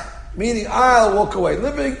 Hatach, meaning I'll walk away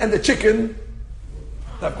living, and the chicken,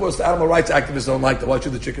 of course the animal rights activists don't like that. Why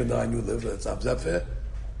should the chicken die and you live? Is that fair?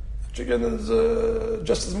 Chicken is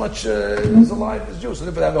just as much is alive as you. So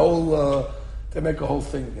if they have a whole, they make a whole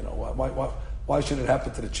thing, why should it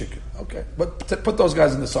happen to the chicken? Okay, but put those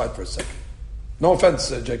guys on the side for a second. No offense,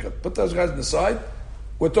 Jacob. Put those guys on the side.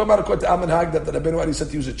 We're talking about according to Amin Hag that the Rabbeinu already said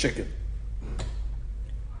to use a chicken.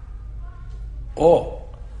 Oh,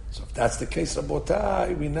 so if that's the case,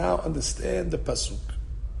 Rabotai, we now understand the pasuk.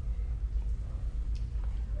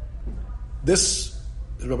 This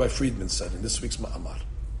is Rabbi Friedman said in this week's Ma'amar.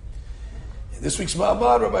 In this week's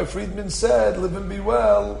Ma'amar, Rabbi Friedman said, live and be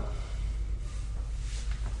well.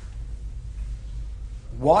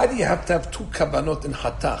 Why do you have to have 2 kavanot in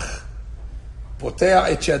Hatach? Pote'ah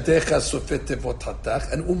et Yadecha Sofit tevot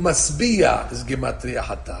Hatach, and Umasbiya is Gematria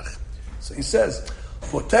Hatach. So he says,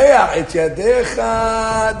 Pote'ah et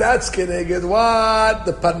Yadecha, that's keneged what?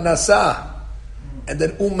 The Parnasah. And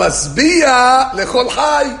then Umasbiya lechol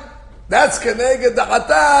Hay. That's keneged the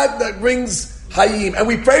Hatach that brings Hayim. And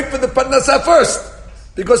we pray for the Parnasah first.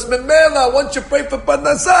 Because Memela, once you pray for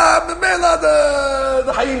Parnasah, Memela,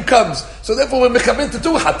 the Hayim comes. So therefore we're mechavin to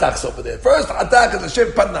two Hatachs over there. First Hatach is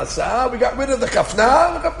Hashem Parnasah. We got rid of the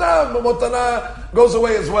Kafna. The Kafna, Motana goes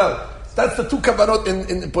away as well. That's the two kavanot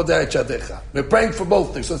in Pote'ah Yadecha. We're praying for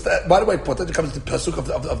both things. So that, by the way, Pote'ah comes to the pasuk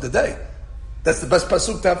of the day. That's the best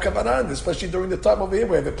pasuk to have kavanah in, especially during the time over here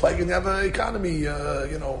where we have a plague and you have an economy,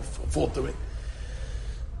 faltering.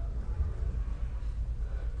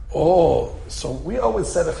 Oh, so we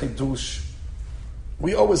always said a chidush.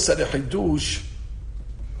 We always said a chidush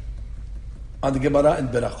on the Gemara in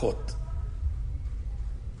Berachot.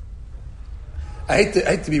 I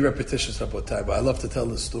hate to be repetitious about time, but I love to tell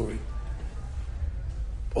this story.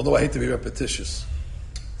 Although I hate to be repetitious.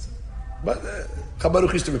 But Rav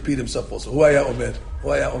Baruch used to repeat himself also. Huaya Omer.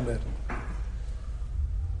 Huaya Omer.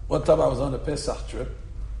 One time I was on a Pesach trip.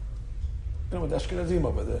 With Ashkenazim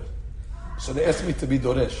over there. So they asked me to be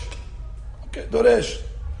Doresh. Okay, Doresh.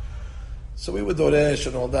 So we were Doresh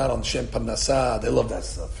and all that on Shem Parnasah. They love that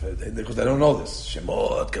stuff because they don't know this.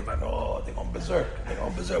 Shemot, Kavanot, they're going berserk.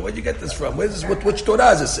 Where'd you get this from? Where's this? Which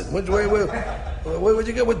Torah is this in? Where'd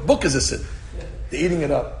you get? What book is this in? They're eating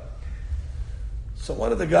it up. So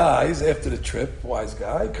one of the guys after the trip, wise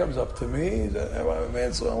guy, comes up to me. He said, hey,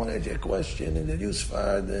 man, so I want to ask you a question. And then you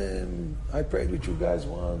Sfardim, I prayed with you guys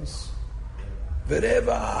once.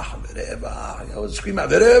 Verevach. I always scream out,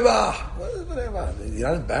 Verevach. What is Verevach? You're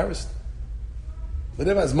not embarrassed.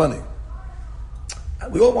 Verevach is money.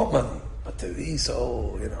 We all want money. But to be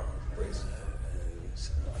so, in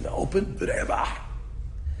the open, Verevach.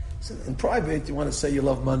 In private, you want to say you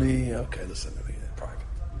love money. Okay, listen to me. In private.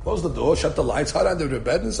 Close the door, shut the lights, hide under the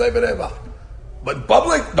bed, and say Verevach. But in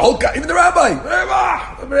public, the whole guy, even the rabbi,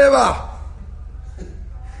 Verevach.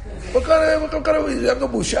 What kind of, you have no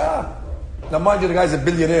busha? Now, mind you, the guy's a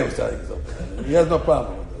billionaire who's telling you something. He has no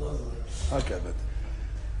problem with it. Okay, but...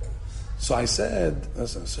 So I said,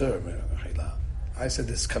 listen, sir, I said,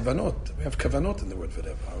 there's kavanot. We have kavanot in the word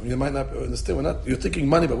Vereva. You might not understand. You're thinking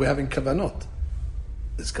money, but we're having kavanot.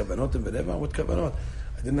 There's kavanot in Vereva. What kavanot?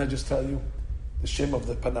 Didn't I just tell you the shem of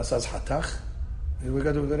the Parnasah is Hatach? We're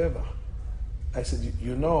going to do Vereva. I said,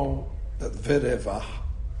 you know that Vereva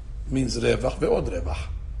means Revach ve'od Revach.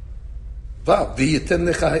 Vav, v'yiten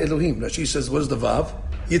lecha Elohim. Rashi says, what is the Vav?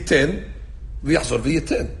 Yiten, v'yachzor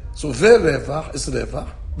v'yiten. So ve'revach is Revach,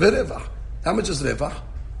 ve'revach. How much is Revach?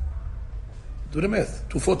 Do the math.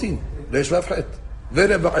 214. Reish Vav Het.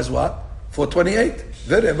 Ve'revach is what? 428.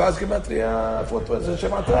 Ve'revach is gematria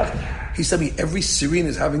 428. He said me, every Syrian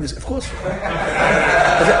is having this. Of course.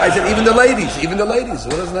 I said, even the ladies.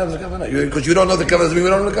 What doesn't have the kavanah? Because you don't know the kavanah. We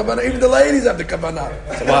don't know the kavanah. Even the ladies have the kavanah.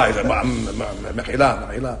 So why? He said,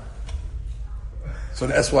 mechila. So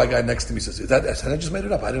the SY guy next to me says, I just made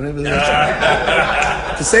it up. I don't even know.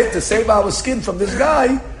 To save our skin from this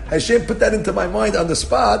guy, Hashem put that into my mind on the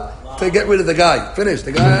spot to get rid of the guy. Finished.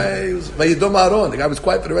 The guy was Vayidom Aaron. The guy was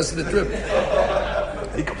quiet for the rest of the trip.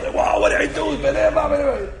 He comes like, wow, what did I do?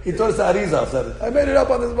 He told us the Arizal said it. I made it up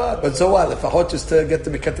on the spot. But so what? If I just to get the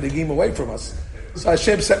Mekatrigim away from us. So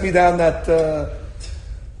Hashem sent me down that...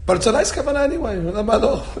 but it's a nice kavanah anyway.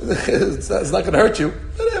 It's not going to hurt you.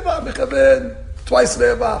 Twice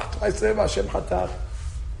Revach, Shem Hatach.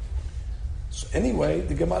 So anyway,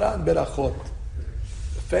 the Gemara in Berachot,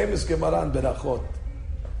 the famous Gemara in Berachot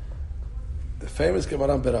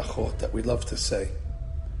that we love to say.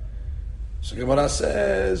 So Gemara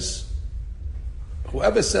says,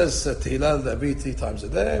 whoever says Tehillim David 3 times a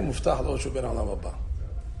day, Muftach lo shu ben olam haba.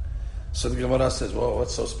 So the Gemara says, well,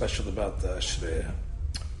 what's so special about Re'eh?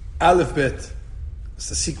 Aleph Bet. It's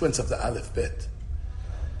the sequence of the Aleph Bet.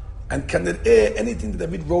 And anything that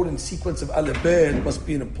David wrote in sequence of Aleph Bet must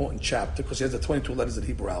be an important chapter because he has the 22 letters of the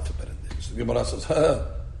Hebrew alphabet in there. So the Gemara says,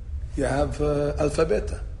 you have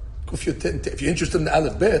alphabet. If you're interested in the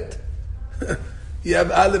Aleph Bet, you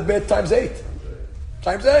have Aleph Bet times 8.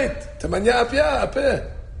 Temanya apya apeh.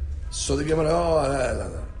 So the Gemara,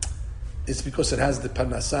 no. It's because it has the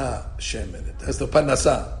Parnasah Shem in it. It has the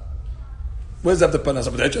Parnasah. Where's that the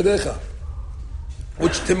Parnasah? Yadecha.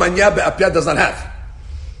 Which Temanya be'apya does not have.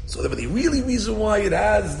 So the really reason why it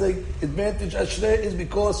has the advantage Ashrei is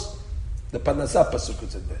because the Parnasah pasuk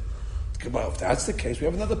is in there. If that's the case, we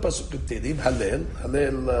have another pasuk in Tehillim,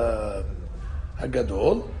 Halel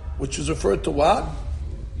Hagadol, which is referred to what?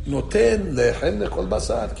 Noten lechem lekol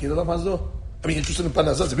basar. Ki olam hazo. I mean, interested in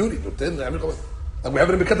Parnasah, it's a beauty. Like we have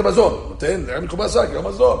it in Birkat HaMazon.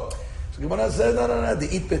 So Gemara says, no, they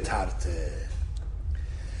eat betarte.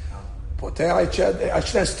 Pote'ah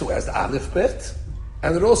actually has two. It has the Aleph Bet,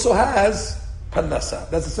 and it also has Parnasah.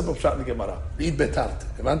 That's a simple shot in the Gemara. They eat betarte.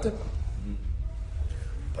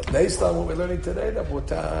 But based on what we're learning today,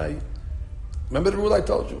 remember the rule I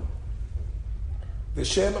told you? The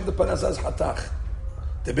Shem of the Parnasah is Hatach.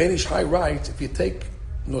 The Beneh Yisrael writes, if you take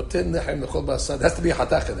Noten Nechem Nechol Ba'asad, there has to be a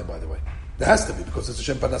Hatach in there, by the way. There has to be, because it's a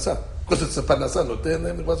Shem Parnasah. Because it's a Parnasah, Noten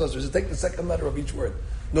Nechem Nechol Ba'asad. So just take the second letter of each word.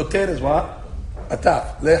 Noten is what?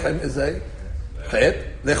 Ataf. Lechem is a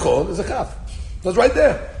Chet. Lechol is a Chaf. That's right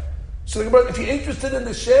there. So the Gemara, if you're interested in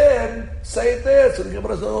the Shem, say it there. So the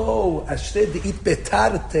Gemara says, no, Ashted de it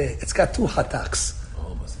betarte. It's got two Hatachs.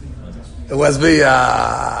 It must be,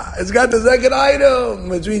 it's got the second item,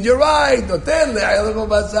 which means you're right.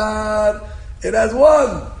 It has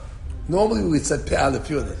one. Normally we said Pe'al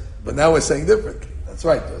Yud, but now we're saying differently. That's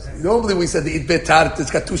right. Normally we said the it betarte, it's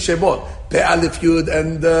got two Shemot, Pe'al Yud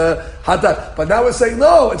and Hatach. But now we're saying,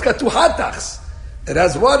 no, it's got two Hatachs. It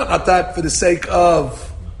has one Hatach for the sake of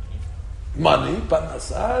money,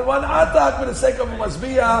 Parnasah, and one Hatach for the sake of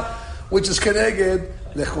Masbiyah, which is Keneged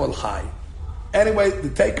Lechol Chai. Anyway, the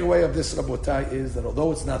takeaway of this, Rabotai, is that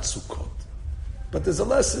although it's not Sukkot, but there's a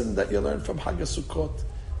lesson that you learn from Chag Sukkot,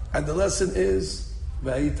 and the lesson is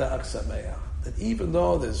V'ayita Ach Same'ah, that even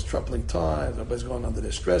though there's troubling times, everybody's going under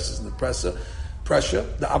their stresses and the pressure,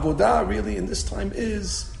 the Avodah really in this time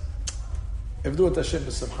is Evdu et Hashem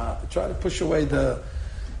b'simcha, to try to push away the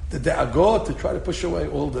de'agot, to try to push away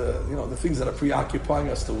all the the things that are preoccupying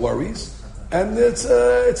us, the worries. And it's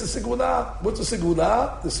a Segula. What's a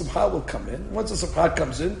Segula? The Simha will come in. Once the Simha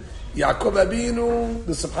comes in, Yaakov Abinu,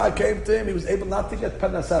 the Simha came to him. He was able not to get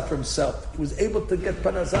Parnasah for himself. He was able to get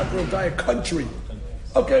Parnasah for the entire country.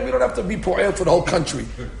 Okay, we don't have to be Po'el for the whole country.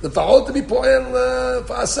 The Ta'ot to be Po'el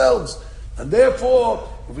for ourselves. And therefore,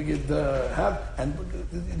 if we could and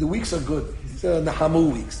the weeks are good. These are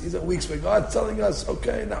Nahamu weeks. These are weeks where God's telling us,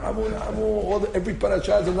 okay, Nahamu, every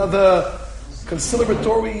parasha has another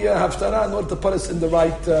conciliatory haftarah in order to put us in the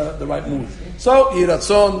right mood. So,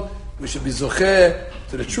 Rason, we should be zocheh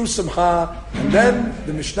to the true simcha, and then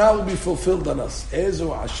the Mishna will be fulfilled on us.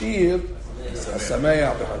 Ezu ashir, Ach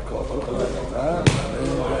Same'ah.